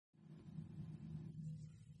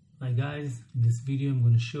Hi guys, in this video I'm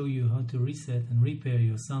going to show you how to reset and repair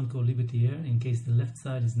your SoundCore Liberty Air in case the left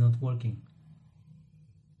side is not working.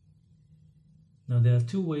 Now there are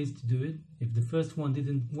two ways to do it. If the first one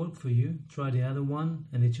didn't work for you, try the other one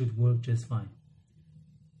and it should work just fine.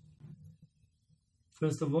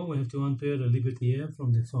 First of all, we have to unpair the Liberty Air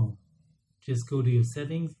from the phone. Just go to your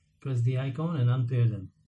settings, press the icon and unpair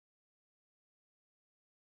them.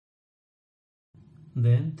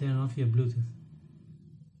 Then turn off your Bluetooth.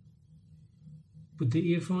 Put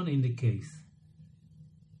the earphone in the case.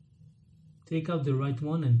 Take out the right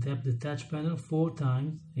one and tap the touch panel 4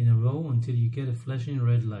 times in a row until you get a flashing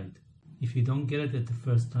red light. If you don't get it at the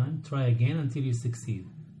first time, try again until you succeed.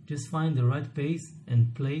 Just find the right pace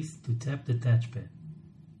and place to tap the touchpad.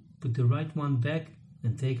 Put the right one back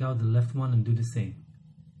and take out the left one and do the same.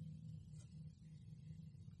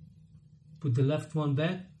 Put the left one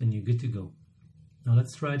back and you're good to go. Now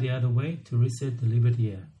let's try the other way to reset the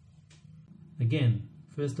Liberty Air. Again,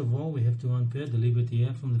 first of all we have to unpair the Liberty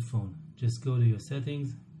Air from the phone. Just go to your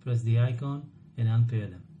settings, press the icon and unpair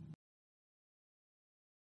them.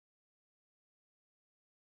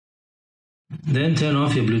 Then turn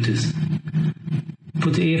off your Bluetooth.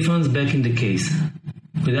 Put the earphones back in the case.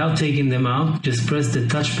 Without taking them out, just press the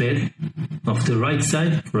touchpad of the right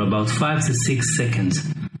side for about 5 to 6 seconds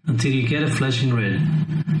until you get a flashing red.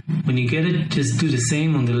 When you get it, just do the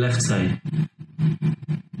same on the left side.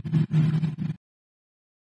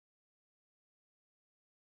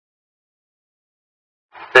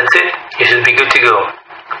 That's it, you should be good to go.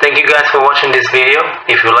 Thank you guys for watching this video.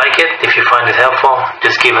 If you like it, if you find it helpful,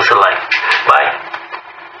 just give us a like. Bye.